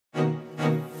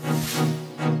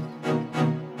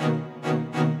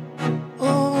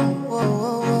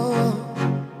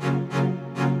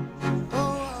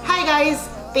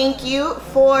thank you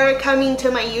for coming to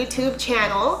my YouTube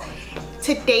channel.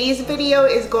 Today's video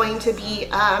is going to be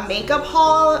a makeup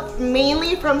haul,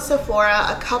 mainly from Sephora,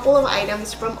 a couple of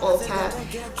items from Ulta.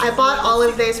 I bought all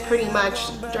of this pretty much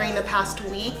during the past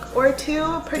week or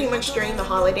two, pretty much during the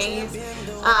holidays.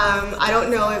 I don't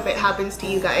know if it happens to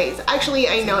you guys. Actually,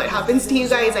 I know it happens to you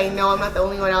guys. I know I'm not the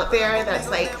only one out there that's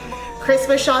like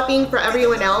Christmas shopping for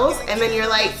everyone else, and then you're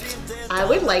like, I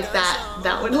would like that.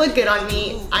 That would look good on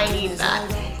me. I need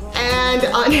that. And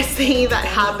honestly, that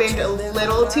happened a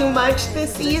little too much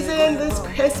this season, this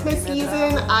Christmas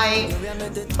season. I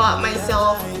bought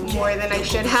myself more than I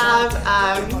should have,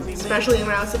 especially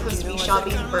when I was supposed to be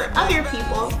shopping for other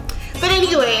people. But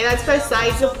anyway, that's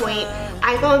besides the point.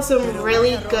 I found some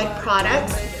really good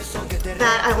products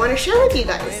that I want to share with you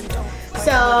guys.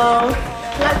 So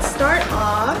let's start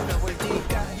off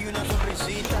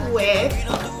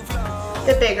with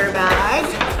the bigger bag.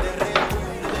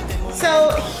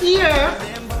 So here,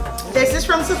 this is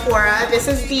from Sephora. This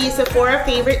is the Sephora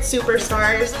Favorite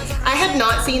Superstars. I had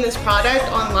not seen this product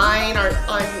online or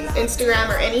on Instagram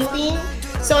or anything.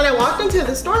 So when I walked into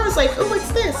the store, I was like, oh,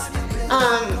 what's this?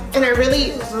 And I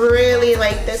really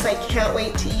like this. I can't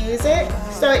wait to use it.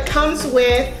 So it comes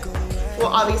with, well,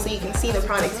 obviously you can see the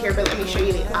products here, but let me show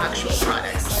you the actual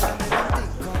products.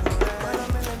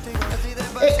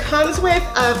 It comes with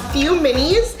a few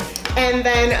minis and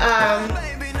then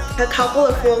a couple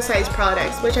of full-size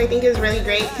products, which I think is really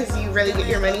great because you really get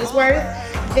your money's worth.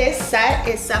 This set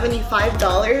is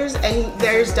 $75 and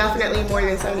there's definitely more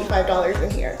than $75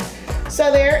 in here. So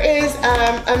there is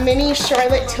a mini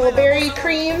Charlotte Tilbury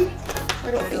cream. I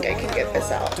don't think I can get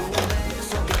this out.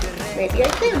 Maybe I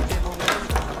can,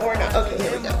 or not. Okay,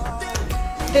 here we go.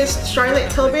 This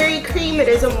Charlotte Tilbury cream, it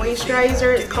is a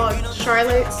moisturizer. It's called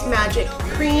Charlotte's Magic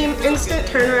Cream Instant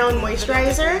Turnaround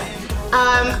Moisturizer.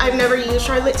 I've never used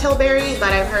Charlotte Tilbury,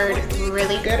 but I've heard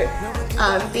really good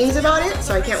things about it,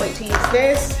 so I can't wait to use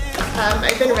this.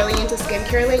 I've been really into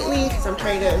skincare lately because I'm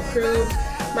trying to improve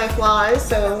my flaws,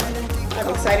 so I'm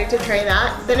excited to try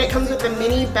that. Then it comes with the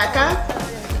mini Becca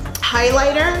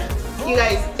highlighter. You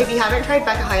guys, if you haven't tried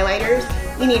Becca highlighters,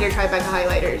 you need to try Becca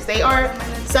highlighters. They are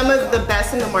some of the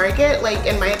best in the market, like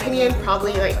in my opinion,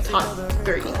 probably like top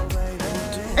 3.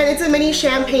 And it's a mini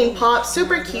champagne pop,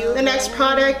 super cute. The next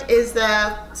product is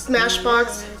the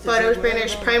Smashbox Photo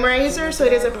Finish Primerizer. So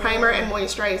it is a primer and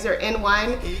moisturizer in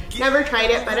one. Never tried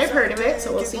it, but I've heard of it,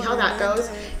 so we'll see how that goes.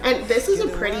 And this is a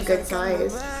pretty good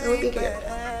size. I don't think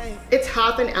it's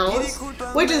half an ounce,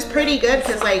 which is pretty good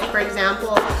because, like, for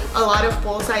example, a lot of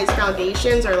full-size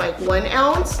foundations are like 1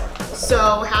 ounce.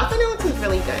 So half an ounce is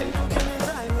really good.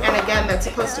 And again, that's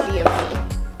supposed to be a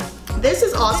mini. This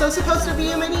is also supposed to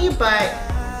be a mini, but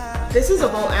this is a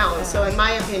whole ounce, so in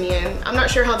my opinion, I'm not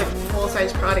sure how the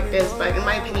full-size product is, but in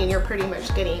my opinion, you're pretty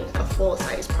much getting a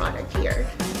full-size product here.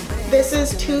 This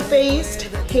is Too Faced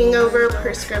Hangover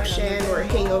Prescription or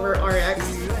Hangover RX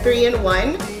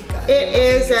 3-in-1. It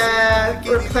is a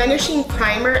replenishing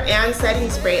primer and setting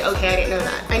spray. Okay, I didn't know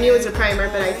that. I knew it was a primer,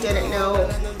 but I didn't know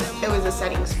it was a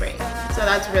setting spray. So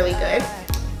that's really good.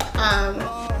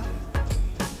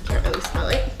 Can't really smell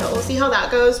it, but we'll see how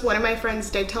that goes. One of my friends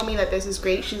did tell me that this is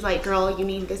great. She's like, girl, you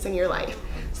need this in your life.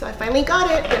 So I finally got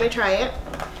it, gonna try it.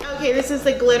 Okay, this is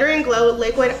the Glitter and Glow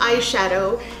Liquid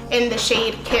Eyeshadow in the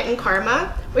shade Kitten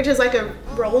Karma, which is like a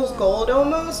rose gold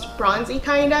almost, bronzy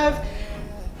kind of.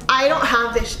 I don't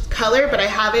have this color, but I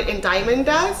have it in Diamond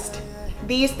Dust.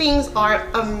 These things are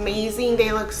amazing.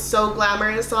 They look so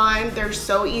glamorous on. They're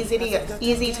so easy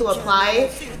to apply.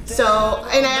 So,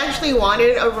 and I actually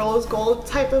wanted a rose gold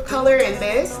type of color in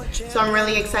this. So I'm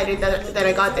really excited that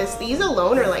I got this. These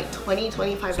alone are like $20,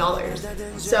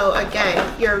 $25. So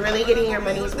again, you're really getting your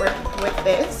money's worth with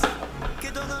this.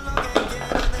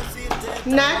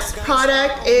 Next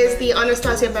product is the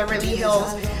Anastasia Beverly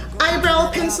Hills eyebrow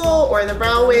pencil or the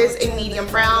Brow Wiz in medium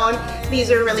brown.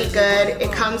 These are really good.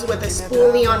 It comes with a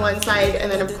spoolie on one side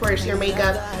and then of course your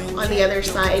makeup on the other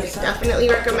side. Definitely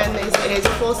recommend this. It is a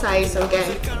full size, so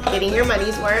again, getting your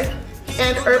money's worth.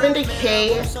 And Urban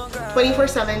Decay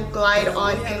 24/7 Glide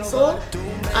On Pencil.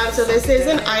 So this is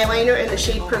an eyeliner in the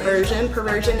shade Perversion.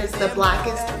 Perversion is the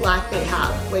blackest black they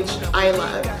have, which I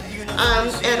love.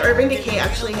 And Urban Decay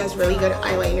actually has really good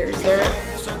eyeliners. They're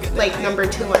like number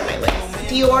 2 on my list.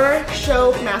 Dior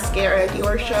Show Mascara.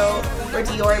 Dior Show or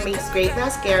Dior Makes Great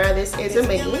Mascara. This is a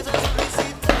mini.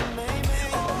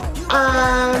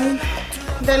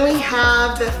 Then we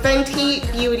have the Fenty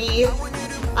Beauty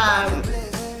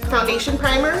Foundation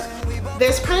Primer.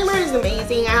 This primer is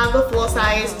amazing. I have the full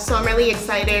size, so I'm really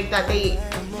excited that they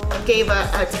gave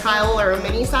a trial or a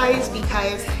mini size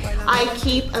because I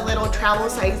keep a little travel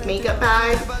size makeup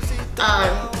bag,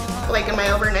 like in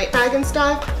my overnight bag and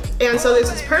stuff. And so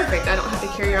this is perfect. I don't have to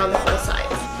carry around the full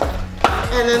size.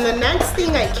 And then the next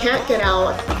thing I can't get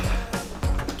out,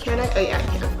 can I? Oh yeah,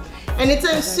 I can. And it's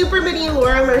a super mini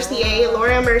Laura Mercier.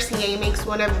 Laura Mercier makes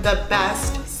one of the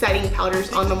best setting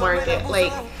powders on the market.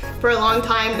 Like, for a long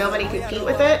time, nobody could compete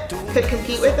with it.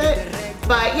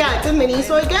 But yeah, it's a mini,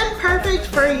 so again, perfect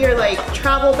for your like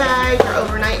travel bag, your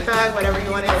overnight bag, whatever you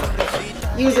want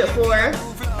to use it for,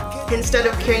 instead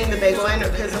of carrying the big one,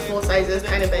 because the full size is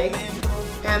kind of big.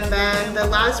 And then the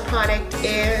last product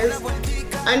is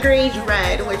Underage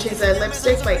Red, which is a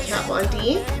lipstick by Kat Von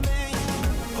D.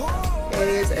 It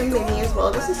is a mini as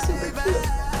well. This is super cute.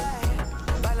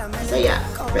 So yeah,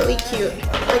 really cute.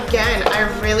 Again, I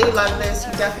really love this.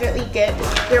 You definitely get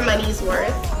your money's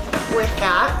worth with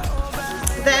that.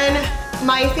 Then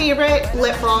my favorite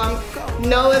lip balm,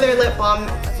 no other lip balm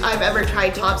I've ever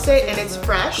tried tops it, and it's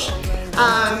Fresh.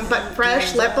 But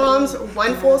Fresh lip balms,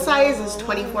 one full size is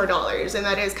 $24, and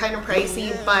that is kind of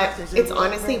pricey, but it's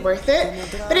honestly worth it.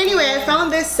 But anyway, I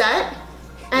found this set,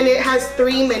 and it has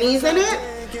 3 minis in it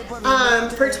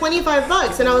for 25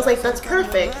 bucks, and I was like, that's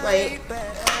perfect. Like,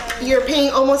 you're paying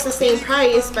almost the same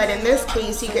price, but in this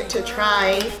case, you get to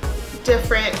try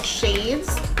different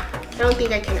shades. I don't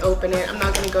think I can open it. I'm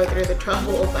not going to go through the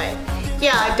trouble, but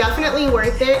yeah, definitely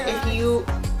worth it. If you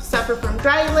suffer from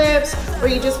dry lips or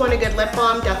you just want a good lip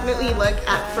balm, definitely look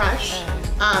at Fresh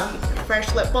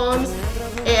lip balms.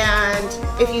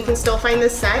 And if you can still find the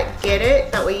set, get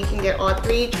it. That way you can get all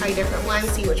 3, try different ones,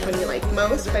 see which one you like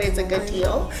most, but it's a good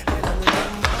deal.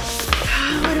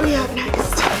 What do we have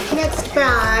next? Next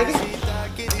bag.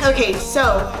 Okay,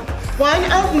 so one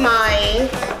of my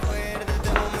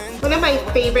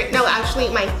favorite, no, actually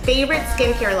my favorite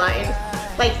skincare line,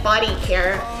 like body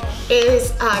care,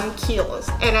 is Kiehl's.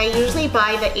 And I usually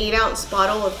buy the 8-ounce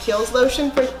bottle of Kiehl's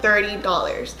lotion for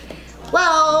 $30.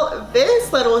 Well,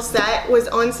 this little set was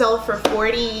on sale for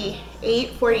 $48,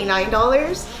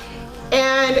 $49.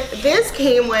 And this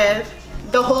came with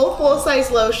the whole full-size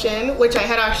lotion, which I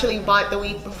had actually bought the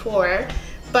week before.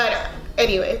 But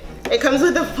anyway, it comes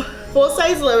with the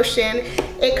full-size lotion.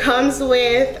 It comes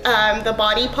with the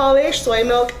body polish, soy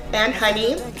milk, and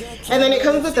honey. And then it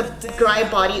comes with the dry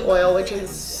body oil, which is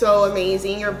so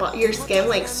amazing. Your skin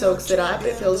like soaks it up.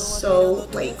 It feels so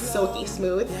like silky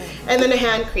smooth. And then a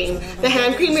hand cream. The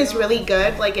hand cream is really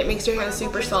good. Like, it makes your hands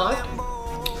super soft.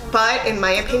 But in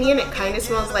my opinion, it kind of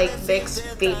smells like Vicks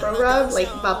Vapor Rub, like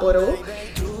Vaporu.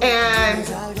 And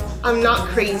I'm not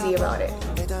crazy about it.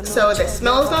 So the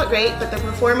smell is not great, but the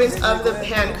performance of the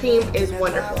hand cream is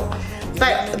wonderful.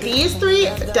 But these 3,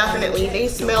 definitely, they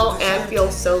smell and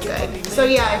feel so good. So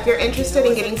yeah, if you're interested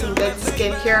in getting some good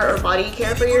skincare or body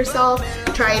care for yourself,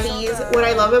 try these. What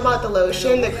I love about the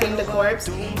lotion, the Cream de Corpse,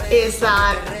 is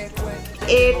that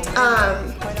it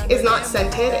is not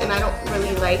scented, and I don't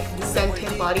really like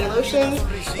scented body lotions.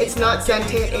 It's not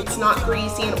scented, it's not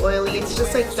greasy and oily, it's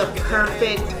just like the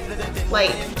perfect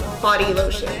like body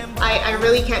lotion. I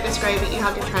really can't describe it, you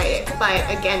have to try it. But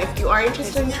again, if you are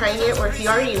interested in trying it, or if you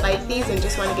already like these and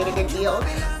just want to get a good deal,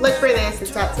 look for this.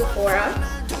 It's at Sephora.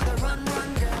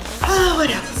 What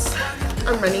else?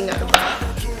 I'm running out of breath.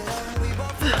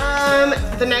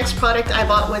 The next product I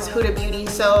bought was Huda Beauty.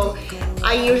 So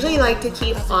I usually like to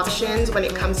keep options when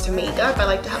it comes to makeup. I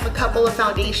like to have a couple of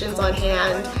foundations on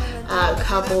hand, a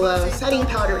couple of setting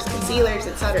powders, concealers,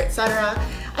 etc., etc.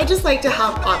 I just like to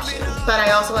have options, but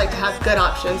I also like to have good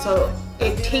options, so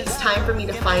it takes time for me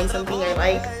to find something I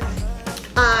like.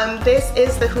 This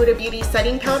is the Huda Beauty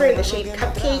setting powder in the shade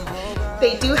Cupcake.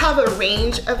 They do have a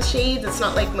range of shades. It's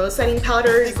not like most setting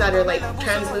powders that are like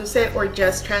translucent or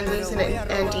just translucent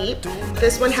and deep.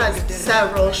 This one has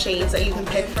several shades that you can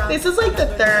pick from. This is like the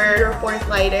 3rd or 4th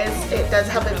lightest. It does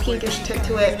have a pinkish tint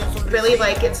to it. Really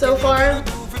like it so far.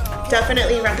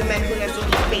 Definitely recommend Huda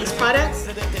Beauty base products.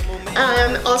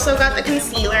 Also got the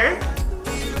concealer.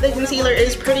 The concealer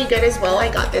is pretty good as well.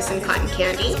 I got this in Cotton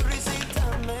Candy.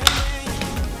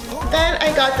 Then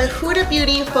I got the Huda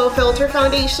Beauty Faux Filter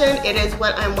Foundation. It is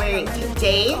what I'm wearing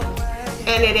today,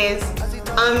 and it is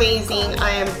amazing.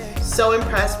 I am so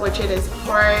impressed, which it is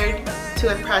hard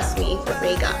to impress me with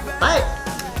makeup, but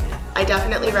I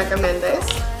definitely recommend this.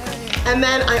 And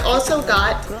then I also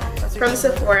got from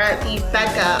Sephora the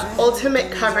Becca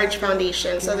Ultimate Coverage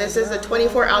Foundation. So this is a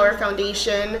 24-hour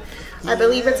foundation. I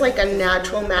believe it's like a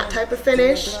natural matte type of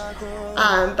finish.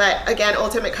 But again,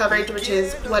 ultimate coverage, which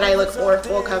is what I look for,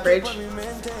 full coverage.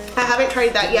 I haven't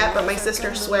tried that yet, but my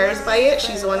sister swears by it.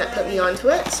 She's the one that put me onto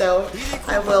it, so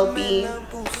I will be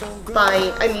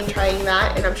trying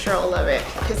that, and I'm sure I'll love it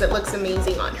because it looks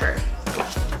amazing on her.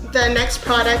 the next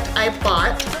product I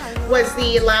bought was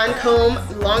the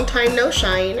Lancome Long Time No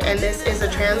Shine, and this is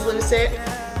a translucent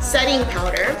setting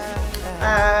powder.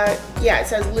 Yeah, it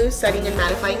says loose setting and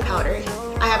mattifying powder.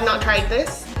 I have not tried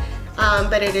this,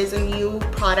 but it is a new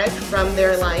product from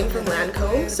their line from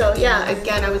Lancome. So yeah,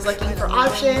 again, I was looking for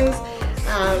options,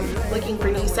 looking for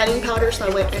new setting powder, so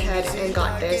I went ahead and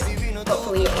got this.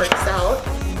 Hopefully it works out.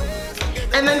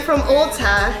 And then from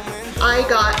Ulta, I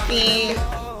got the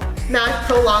MAC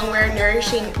Pro Longwear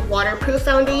Nourishing Waterproof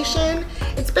Foundation.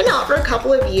 It's been out for a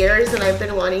couple of years and I've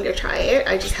been wanting to try it.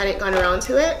 I just hadn't gone around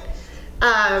to it.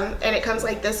 And it comes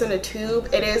like this in a tube.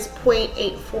 It is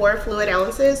 0.84 fluid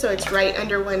ounces, so it's right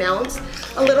under 1 ounce.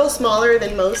 A little smaller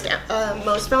than most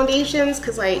foundations,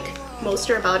 because like most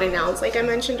are about 1 ounce, like I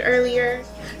mentioned earlier.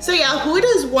 So yeah, Huda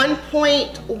is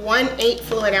 1.18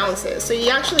 fluid ounces, so you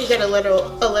actually get a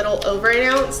little over 1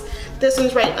 ounce. This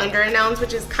one's right under 1 ounce,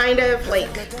 which is kind of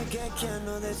like,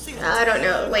 I don't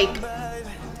know, like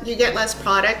you get less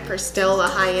product for still a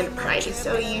high-end price,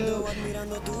 so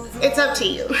it's up to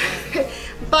you.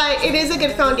 But it is a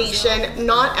good foundation,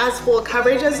 not as full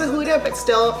coverage as the Huda, but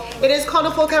still, it is called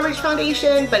a full coverage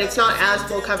foundation, but it's not as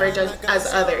full coverage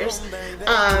as others.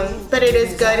 But it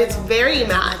is good. It's very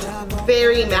matte,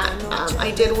 very matte.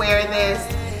 I did wear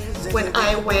this when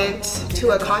I went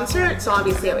to a concert, so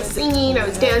obviously I was singing, I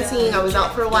was dancing, I was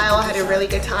out for a while, I had a really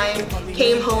good time,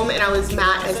 came home and I was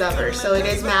matte as ever, so it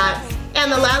is matte. And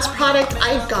the last product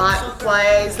I got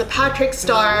was the Patrick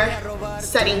Star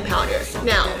setting powder.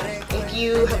 Now, if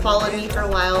you have followed me for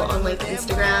a while on like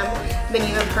Instagram, then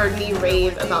you have heard me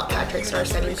rave about Patrick Star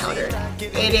setting powder.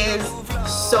 It is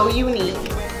so unique.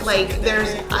 Like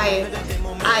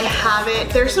I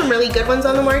haven't, there's some really good ones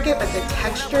on the market, but the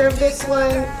texture of this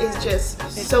one is just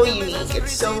so unique.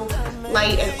 It's so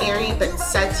light and airy, but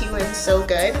sets you in so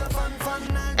good.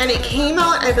 And it came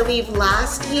out, I believe,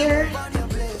 last year.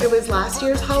 It was last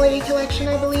year's holiday collection,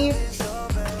 I believe,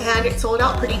 and it sold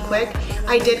out pretty quick.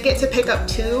 I did get to pick up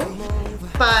 2,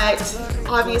 but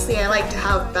obviously I like to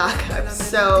have backups.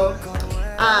 So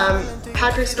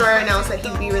Patrick Star announced that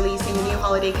he'd be releasing a new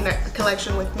holiday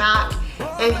collection with MAC,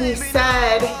 and he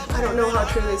said, I don't know how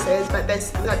true this is, but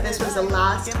that this was the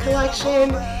last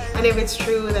collection, and if it's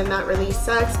true, then that really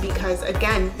sucks because,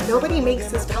 again, nobody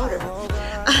makes this powder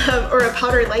or a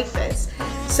powder like this.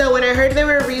 So when I heard they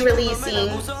were re-releasing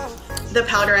the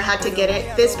powder, I had to get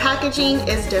it. This packaging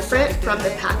is different from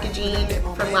the packaging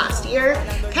from last year.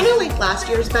 Kind of like last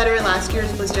year's better. Last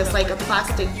year's was just like a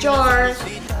plastic jar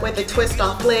with a twist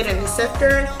off lid and a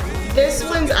sifter. This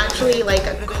one's actually like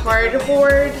a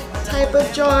cardboard type of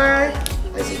jar.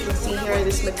 As you can see here,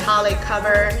 this metallic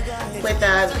cover with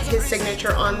his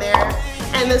signature on there.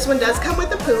 And this one does come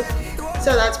with a poof,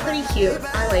 so that's pretty cute.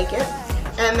 I like it.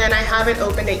 And then I haven't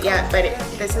opened it yet, but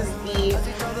this is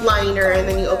the liner, and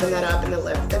then you open that up and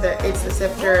it's the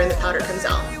sifter and the powder comes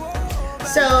out.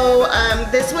 So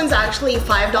this one's actually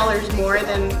 $5 more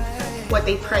than what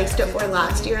they priced it for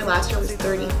last year. Last year was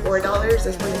 $34,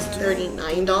 this one is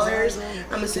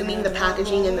 $39. I'm assuming the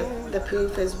packaging and the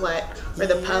poof is what, or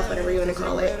the puff, whatever you want to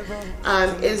call it,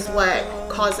 is what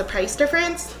caused the price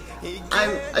difference.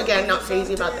 I'm, again, not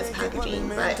crazy about this packaging,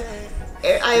 but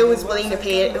I was willing to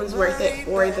pay it. It was worth it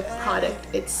for the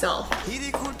product itself.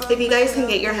 If you guys can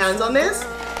get your hands on this,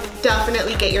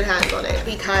 definitely get your hands on it,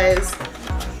 because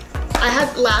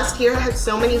last year I had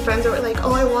so many friends that were like,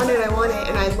 oh, I want it,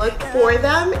 and I looked for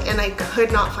them and I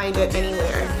could not find it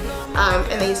anywhere.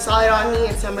 And they saw it on me,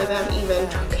 and some of them even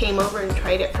came over and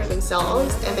tried it for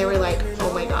themselves, and they were like,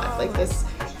 oh my god, like this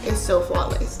is so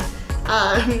flawless.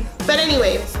 But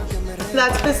anyway,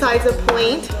 that's besides the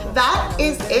point. That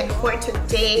is it for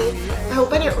today. I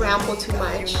hope I didn't ramble too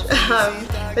much,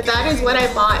 but that is what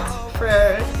I bought for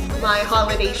my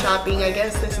holiday shopping. I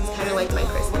guess this is kind of like my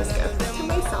Christmas gift to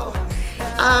myself.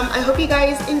 I hope you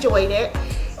guys enjoyed it,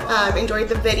 enjoyed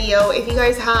the video. If you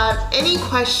guys have any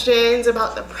questions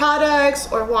about the products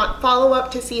or want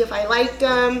follow-up to see if I liked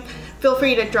them, feel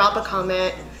free to drop a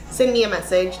comment, send me a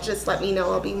message, just let me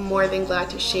know. I'll be more than glad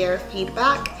to share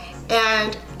feedback.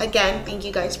 And again, thank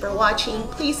you guys for watching.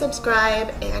 Please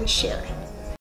subscribe and share.